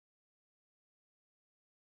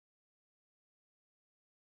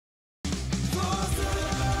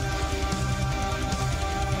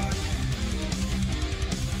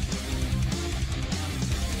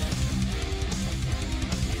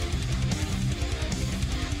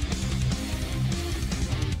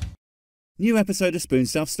New episode of Spoon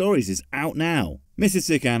Stuff Stories is out now. Mrs.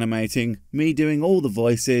 Sick animating, me doing all the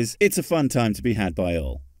voices. It's a fun time to be had by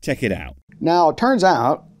all. Check it out. Now, it turns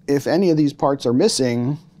out, if any of these parts are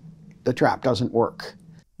missing, the trap doesn't work.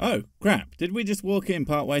 Oh, crap. Did we just walk in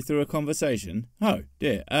partway through a conversation? Oh,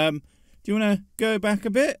 dear. Do you want to go back a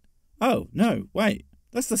bit? Oh, no, wait.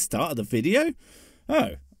 That's the start of the video?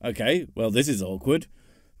 Oh, okay. Well, this is awkward.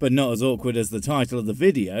 But not as awkward as the title of the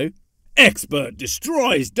video. Expert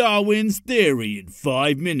destroys Darwin's theory in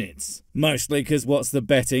 5 minutes. Mostly because what's the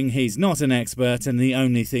betting he's not an expert and the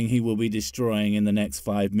only thing he will be destroying in the next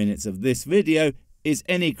 5 minutes of this video is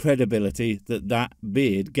any credibility that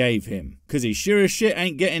beard gave him. Because he sure as shit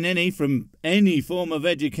ain't getting any from any form of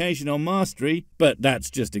education or mastery, but that's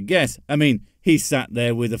just a guess. I mean, he sat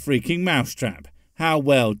there with a freaking mousetrap. How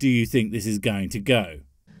well do you think this is going to go?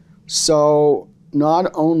 So,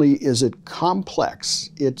 not only is it complex,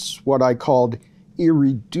 it's what I called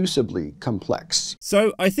irreducibly complex.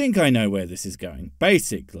 So, I think I know where this is going.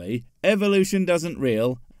 Basically, evolution doesn't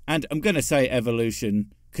real, and I'm going to say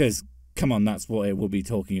evolution because come on, that's what it will be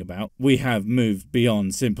talking about. We have moved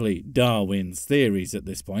beyond simply Darwin's theories at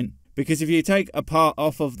this point. Because if you take a part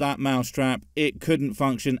off of that mousetrap, it couldn't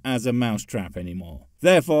function as a mousetrap anymore.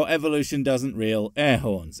 Therefore, evolution doesn't real, air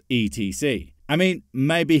horns, etc. I mean,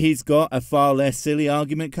 maybe he's got a far less silly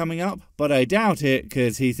argument coming up, but I doubt it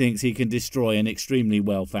because he thinks he can destroy an extremely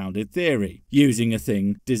well-founded theory, using a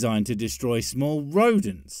thing designed to destroy small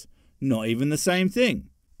rodents. Not even the same thing.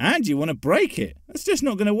 And you want to break it. That's just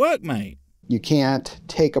not going to work, mate. You can't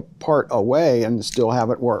take a part away and still have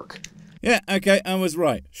it work. Yeah, okay, I was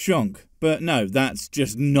right. Shonk. But no, that's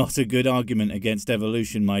just not a good argument against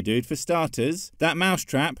evolution, my dude. For starters, that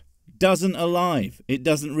mousetrap doesn't alive. It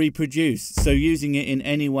doesn't reproduce. So using it in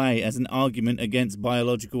any way as an argument against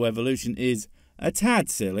biological evolution is a tad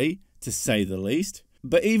silly, to say the least.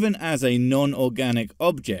 But even as a non-organic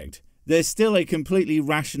object, there's still a completely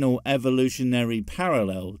rational evolutionary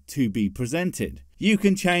parallel to be presented. You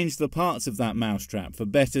can change the parts of that mousetrap for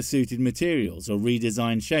better suited materials or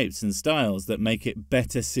redesign shapes and styles that make it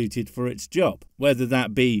better suited for its job, whether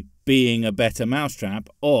that be being a better mousetrap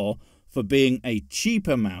or for being a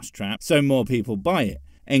cheaper mousetrap so more people buy it,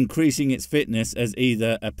 increasing its fitness as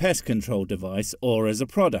either a pest control device or as a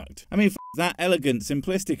product. I mean, that elegant,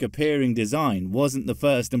 simplistic appearing design wasn't the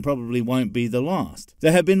first and probably won't be the last.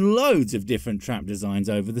 There have been loads of different trap designs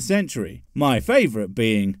over the century, my favourite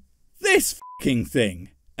being this f***ing thing.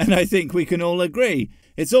 And I think we can all agree,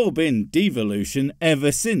 it's all been devolution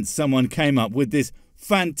ever since someone came up with this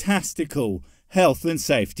fantastical health and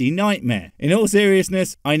safety nightmare. In all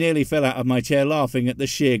seriousness, I nearly fell out of my chair laughing at the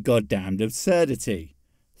sheer goddamned absurdity.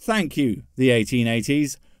 Thank you, the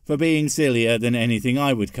 1880s, for being sillier than anything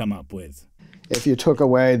I would come up with. If you took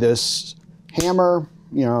away this hammer,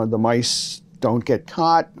 the mice don't get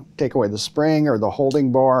caught. Take away the spring or the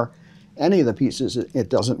holding bar, any of the pieces, it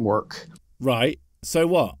doesn't work. Right, so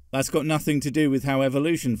what? That's got nothing to do with how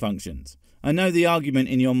evolution functions. I know the argument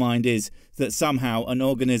in your mind is that somehow an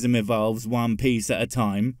organism evolves one piece at a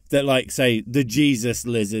time, that like, say, the Jesus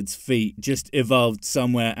lizard's feet just evolved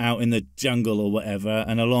somewhere out in the jungle or whatever,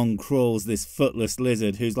 and along crawls this footless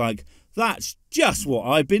lizard who's like, that's just what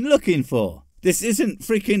I've been looking for. This isn't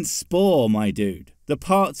freaking Spore, my dude. The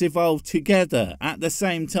parts evolve together at the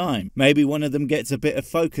same time. Maybe one of them gets a bit of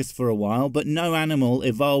focus for a while, but no animal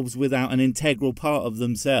evolves without an integral part of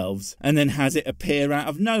themselves and then has it appear out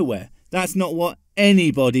of nowhere. That's not what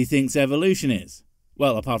anybody thinks evolution is.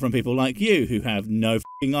 Well, apart from people like you who have no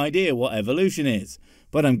f***ing idea what evolution is.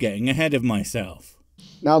 But I'm getting ahead of myself.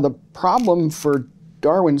 Now, the problem for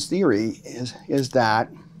Darwin's theory is that,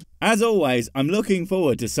 as always, I'm looking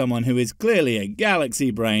forward to someone who is clearly a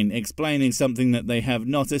galaxy brain explaining something that they have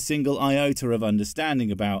not a single iota of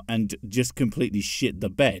understanding about and just completely shit the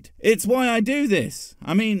bed. It's why I do this.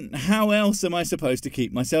 I mean, how else am I supposed to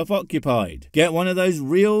keep myself occupied? Get one of those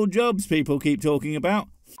real jobs people keep talking about?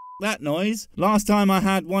 F that noise. Last time I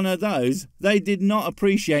had one of those, they did not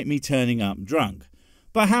appreciate me turning up drunk.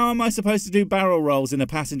 But how am I supposed to do barrel rolls in a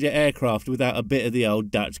passenger aircraft without a bit of the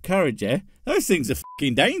old Dutch courage, eh? Those things are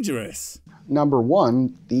f***ing dangerous. Number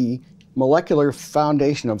one, the molecular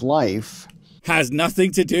foundation of life has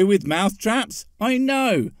nothing to do with mousetraps? I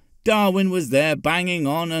know. Darwin was there banging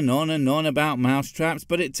on and on and on about mousetraps,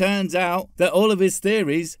 but it turns out that all of his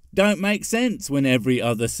theories don't make sense when every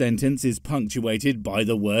other sentence is punctuated by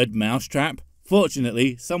the word mousetrap.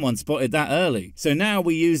 Fortunately, someone spotted that early, so now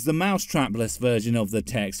we use the mousetrapless version of the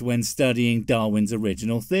text when studying Darwin's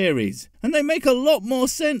original theories, and they make a lot more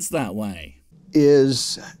sense that way.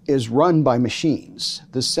 Is run by machines.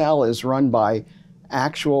 The cell is run by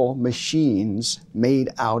actual machines made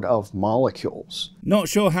out of molecules. Not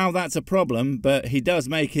sure how that's a problem, but he does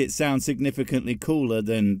make it sound significantly cooler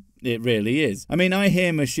than it really is. I mean, I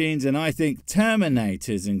hear machines and I think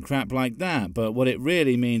Terminators and crap like that, but what it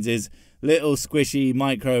really means is little squishy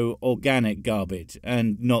micro-organic garbage,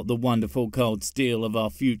 and not the wonderful cold steel of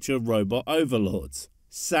our future robot overlords.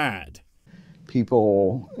 Sad.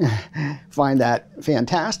 People find that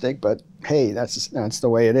fantastic, but hey, that's the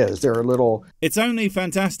way it is. They're a little... It's only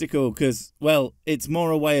fantastical because, well, it's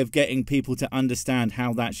more a way of getting people to understand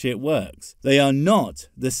how that shit works. They are not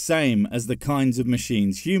the same as the kinds of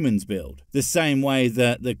machines humans build. The same way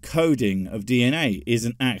that the coding of DNA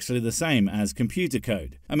isn't actually the same as computer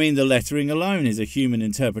code. I mean, the lettering alone is a human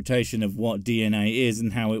interpretation of what DNA is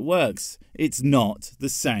and how it works. It's not the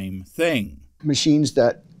same thing. Machines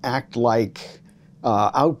that act like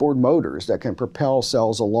outboard motors that can propel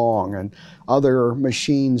cells along, and other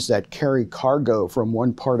machines that carry cargo from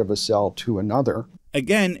one part of a cell to another.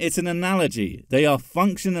 Again, it's an analogy. They are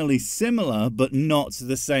functionally similar, but not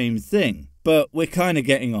the same thing. But we're kind of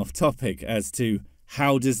getting off topic as to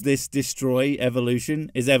how does this destroy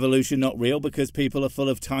evolution? Is evolution not real because people are full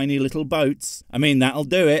of tiny little boats? I mean, that'll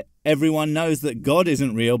do it. Everyone knows that God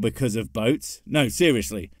isn't real because of boats. No,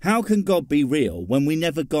 seriously. How can God be real when we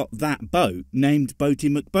never got that boat named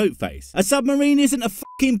Boaty McBoatface? A submarine isn't a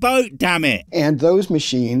fucking boat, damn it! And those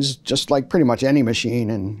machines, just like pretty much any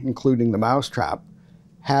machine, and including the mousetrap,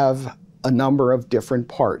 have a number of different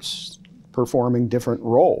parts performing different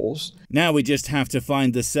roles. Now we just have to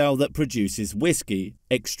find the cell that produces whiskey,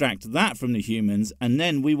 extract that from the humans, and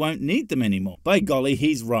then we won't need them anymore. By golly,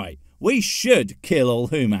 he's right. We should kill all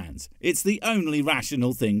humans. It's the only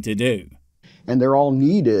rational thing to do. And they're all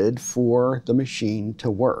needed for the machine to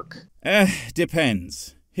work.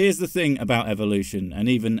 Depends. Here's the thing about evolution, and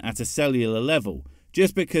even at a cellular level.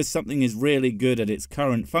 Just because something is really good at its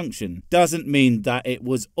current function doesn't mean that it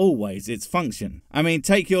was always its function. I mean,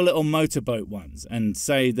 take your little motorboat ones and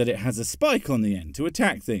say that it has a spike on the end to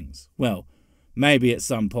attack things. Well, maybe at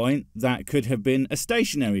some point that could have been a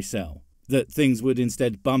stationary cell that things would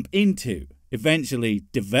instead bump into, eventually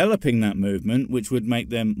developing that movement which would make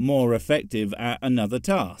them more effective at another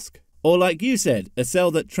task. Or like you said, a cell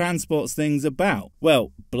that transports things about.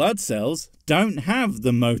 Well, blood cells don't have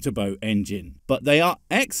the motorboat engine, but they are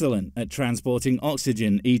excellent at transporting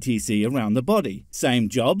oxygen etc. around the body. Same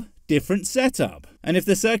job, different setup. And if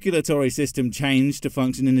the circulatory system changed to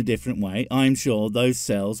function in a different way, I'm sure those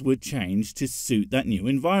cells would change to suit that new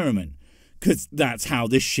environment. Because that's how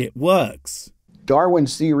this shit works.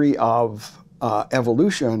 Darwin's theory of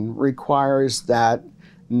evolution requires that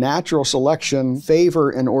natural selection favor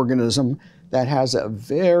an organism that has a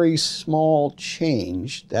very small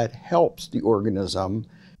change that helps the organism.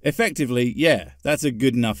 Effectively, yeah, that's a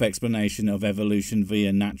good enough explanation of evolution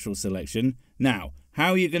via natural selection. Now,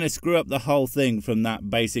 how are you going to screw up the whole thing from that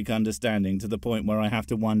basic understanding to the point where I have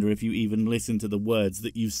to wonder if you even listen to the words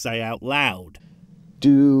that you say out loud?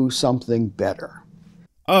 Do something better.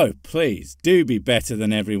 Oh, please, do be better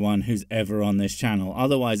than everyone who's ever on this channel.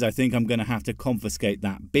 Otherwise, I think I'm going to have to confiscate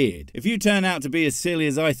that beard. If you turn out to be as silly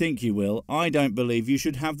as I think you will, I don't believe you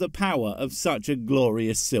should have the power of such a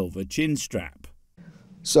glorious silver chin strap.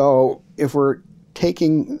 So, if we're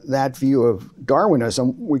taking that view of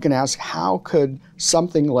Darwinism, we can ask, how could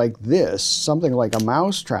something like this, something like a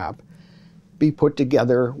mousetrap, be put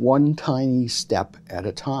together one tiny step at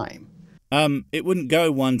a time? It wouldn't go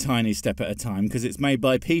one tiny step at a time because it's made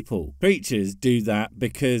by people. Creatures do that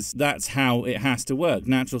because that's how it has to work.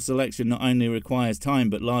 Natural selection not only requires time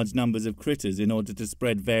but large numbers of critters in order to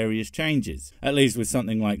spread various changes. At least with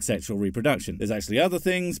something like sexual reproduction. There's actually other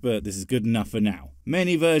things, but this is good enough for now.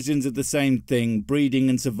 Many versions of the same thing, breeding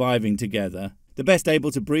and surviving together. The best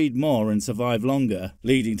able to breed more and survive longer,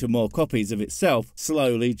 leading to more copies of itself,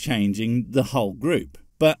 slowly changing the whole group.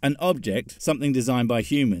 But an object, something designed by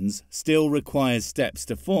humans, still requires steps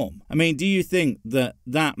to form. I mean, do you think that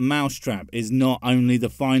that mousetrap is not only the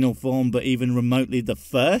final form, but even remotely the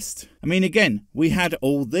first? I mean, again, we had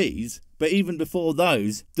all these, but even before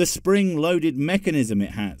those, the spring-loaded mechanism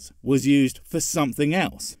it has was used for something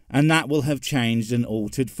else, and that will have changed and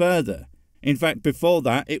altered further. In fact, before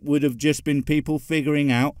that, it would have just been people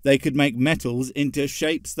figuring out they could make metals into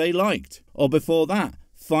shapes they liked. Or before that,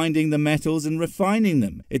 finding the metals and refining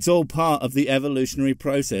them. It's all part of the evolutionary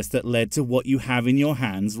process that led to what you have in your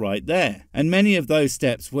hands right there. And many of those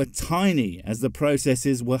steps were tiny as the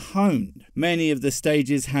processes were honed. Many of the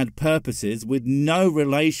stages had purposes with no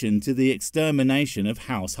relation to the extermination of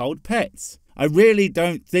household pets. I really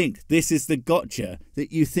don't think this is the gotcha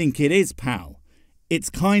that you think it is, pal.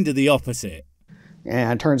 It's kind of the opposite.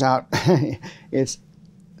 And it turns out it's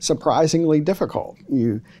surprisingly difficult.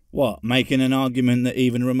 What, making an argument that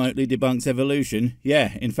even remotely debunks evolution?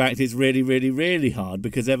 Yeah, in fact it's really, really, really hard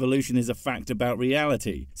because evolution is a fact about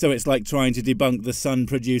reality. So it's like trying to debunk the sun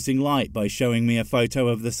producing light by showing me a photo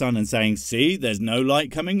of the sun and saying, see, there's no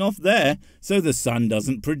light coming off there, so the sun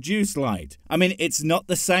doesn't produce light. I mean, it's not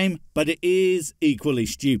the same, but it is equally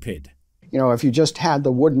stupid. You know, if you just had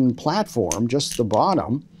the wooden platform, just the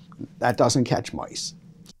bottom, that doesn't catch mice.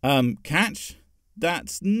 Catch?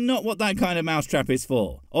 That's not what that kind of mousetrap is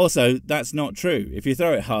for. Also, that's not true. If you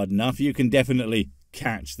throw it hard enough, you can definitely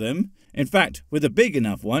catch them. In fact, with a big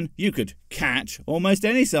enough one, you could catch almost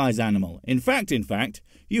any size animal. In fact,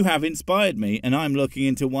 you have inspired me, and I'm looking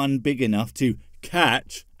into one big enough to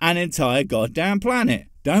catch an entire goddamn planet.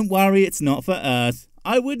 Don't worry, it's not for Earth.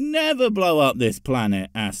 I would never blow up this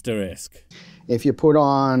planet, asterisk. If you put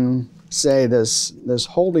on, say, this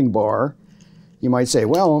holding bar, you might say,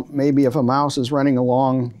 well, maybe if a mouse is running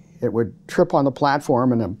along, it would trip on the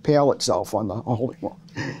platform and impale itself on the holding bar.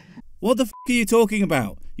 What the f*** are you talking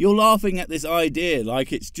about? You're laughing at this idea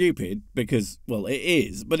like it's stupid, because, well, it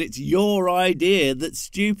is, but it's your idea that's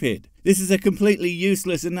stupid. This is a completely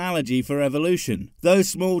useless analogy for evolution. Those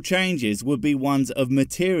small changes would be ones of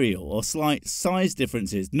material or slight size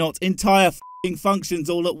differences, not entire f***ing functions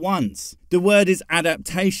all at once. The word is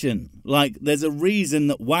adaptation. Like, there's a reason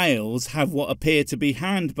that whales have what appear to be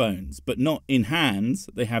hand bones, but not in hands,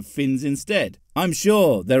 they have fins instead. I'm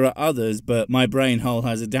sure there are others, but my brain hole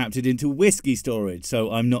has adapted into whiskey storage,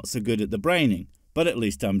 so I'm not so good at the braining. But at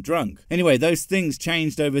least I'm drunk. Anyway, those things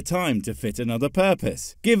changed over time to fit another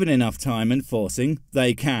purpose. Given enough time and forcing,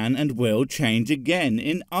 they can and will change again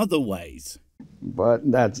in other ways.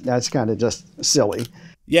 But that's kind of just silly.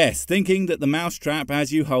 Yes, thinking that the mousetrap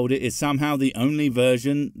as you hold it is somehow the only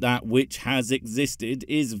version that which has existed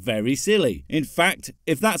is very silly. In fact,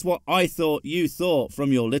 if that's what I thought you thought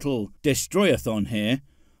from your little destroyathon here,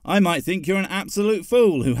 I might think you're an absolute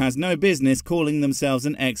fool who has no business calling themselves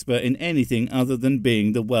an expert in anything other than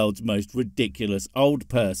being the world's most ridiculous old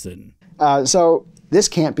person. So this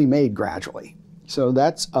can't be made gradually. So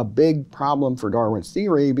that's a big problem for Darwin's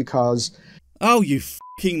theory because... Oh, you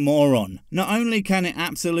fucking moron. Not only can it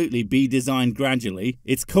absolutely be designed gradually,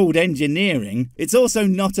 it's called engineering, it's also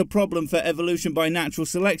not a problem for evolution by natural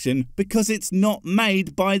selection because it's not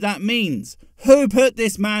made by that means. Who put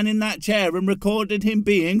this man in that chair and recorded him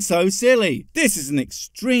being so silly? This is an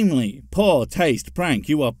extremely poor taste prank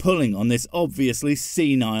you are pulling on this obviously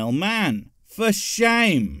senile man. For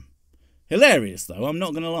shame. Hilarious though, I'm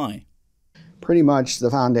not going to lie. Pretty much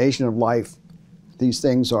the foundation of life. These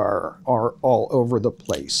things are all over the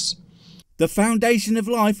place. The foundation of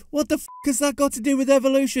life? What the f*** has that got to do with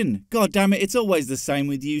evolution? God damn it, it's always the same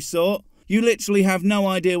with you sort. You literally have no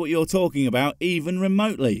idea what you're talking about, even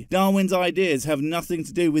remotely. Darwin's ideas have nothing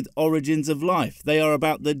to do with origins of life. They are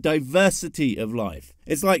about the diversity of life.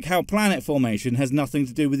 It's like how planet formation has nothing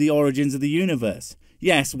to do with the origins of the universe.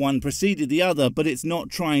 Yes, one preceded the other, but it's not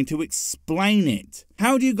trying to explain it.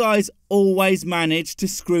 How do you guys always manage to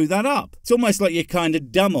screw that up? It's almost like you're kind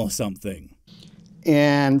of dumb or something.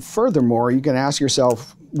 And furthermore, you can ask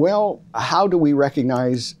yourself, well, how do we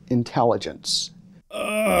recognize intelligence?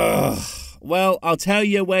 Ugh. Well, I'll tell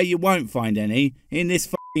you where you won't find any, in this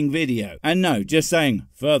fucking video. And no, just saying,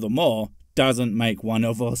 furthermore, doesn't make one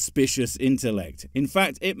of auspicious intellect. In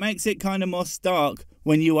fact, it makes it kind of more stark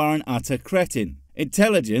when you are an utter cretin.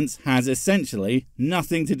 Intelligence has essentially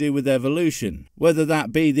nothing to do with evolution, whether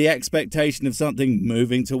that be the expectation of something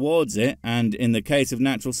moving towards it, and in the case of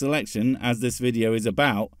natural selection, as this video is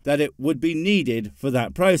about, that it would be needed for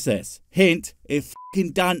that process. Hint, it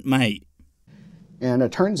fucking don't, mate. And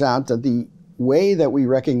it turns out that the way that we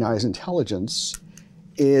recognize intelligence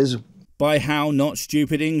is by how not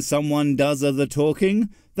stupiding someone does other talking.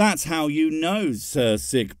 That's how you know Sir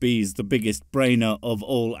Sick B's the biggest brainer of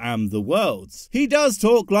all the worlds. He does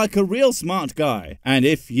talk like a real smart guy. And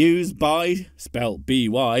if used by, spelt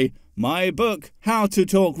B-Y, my book, How to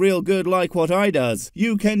Talk Real Good Like What I Does,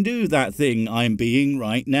 you can do that thing I'm being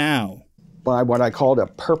right now. By what I called a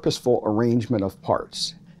purposeful arrangement of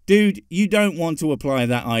parts. Dude, you don't want to apply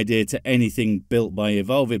that idea to anything built by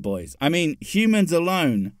Evolved Boys. I mean, humans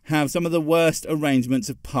alone have some of the worst arrangements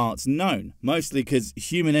of parts known. Mostly because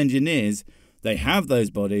human engineers, they have those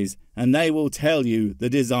bodies and they will tell you the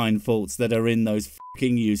design faults that are in those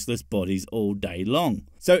fucking useless bodies all day long.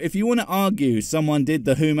 So if you want to argue someone did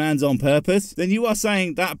the humans on purpose, then you are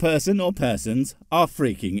saying that person or persons are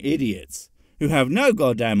freaking idiots. who have no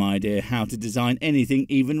goddamn idea how to design anything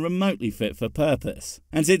even remotely fit for purpose.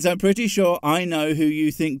 And since I'm pretty sure I know who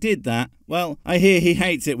you think did that, well, I hear he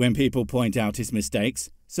hates it when people point out his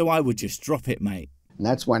mistakes, so I would just drop it, mate. And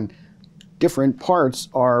that's when different parts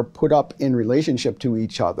are put up in relationship to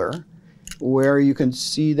each other, where you can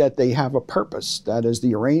see that they have a purpose. That is,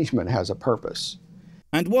 the arrangement has a purpose.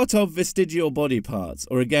 And what of vestigial body parts,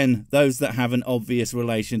 or again, those that have an obvious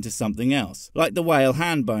relation to something else, like the whale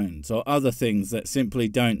hand bones, or other things that simply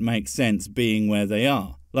don't make sense being where they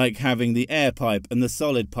are, like having the air pipe and the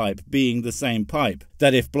solid pipe being the same pipe,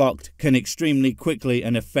 that if blocked can extremely quickly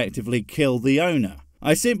and effectively kill the owner.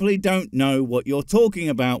 I simply don't know what you're talking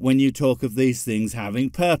about when you talk of these things having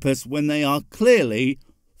purpose when they are clearly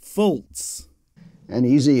faults. An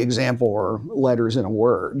easy example are letters in a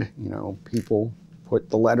word. People put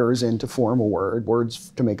the letters in to form a word,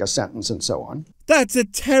 words to make a sentence, and so on. That's a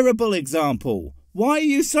terrible example. Why are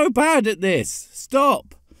you so bad at this?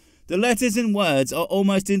 Stop. The letters in words are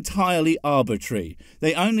almost entirely arbitrary.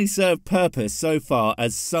 They only serve purpose so far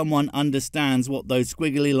as someone understands what those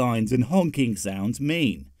squiggly lines and honking sounds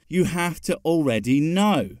mean. You have to already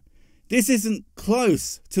know. This isn't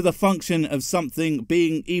close to the function of something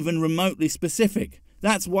being even remotely specific.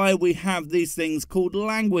 That's why we have these things called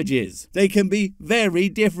languages. They can be very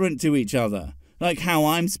different to each other, like how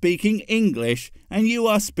I'm speaking English and you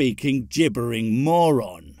are speaking gibbering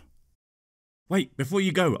moron. Wait, before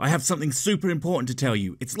you go, I have something super important to tell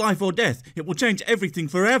you. It's life or death. It will change everything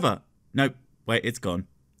forever. Nope, wait, it's gone.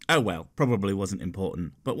 Oh well, probably wasn't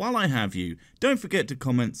important. But while I have you, don't forget to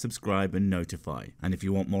comment, subscribe and notify. And if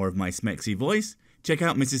you want more of my smexy voice, check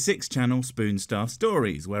out Mrs. Six's channel, Spoonstaff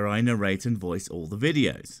Stories, where I narrate and voice all the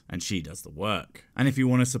videos, and she does the work. And if you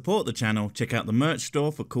want to support the channel, check out the merch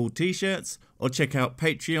store for cool t-shirts, or check out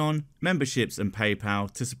Patreon, memberships and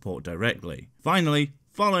PayPal to support directly. Finally,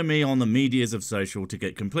 follow me on the medias of social to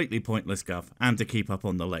get completely pointless guff and to keep up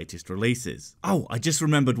on the latest releases. Oh, I just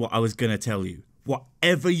remembered what I was gonna tell you.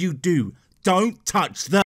 Whatever you do, don't touch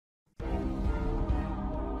the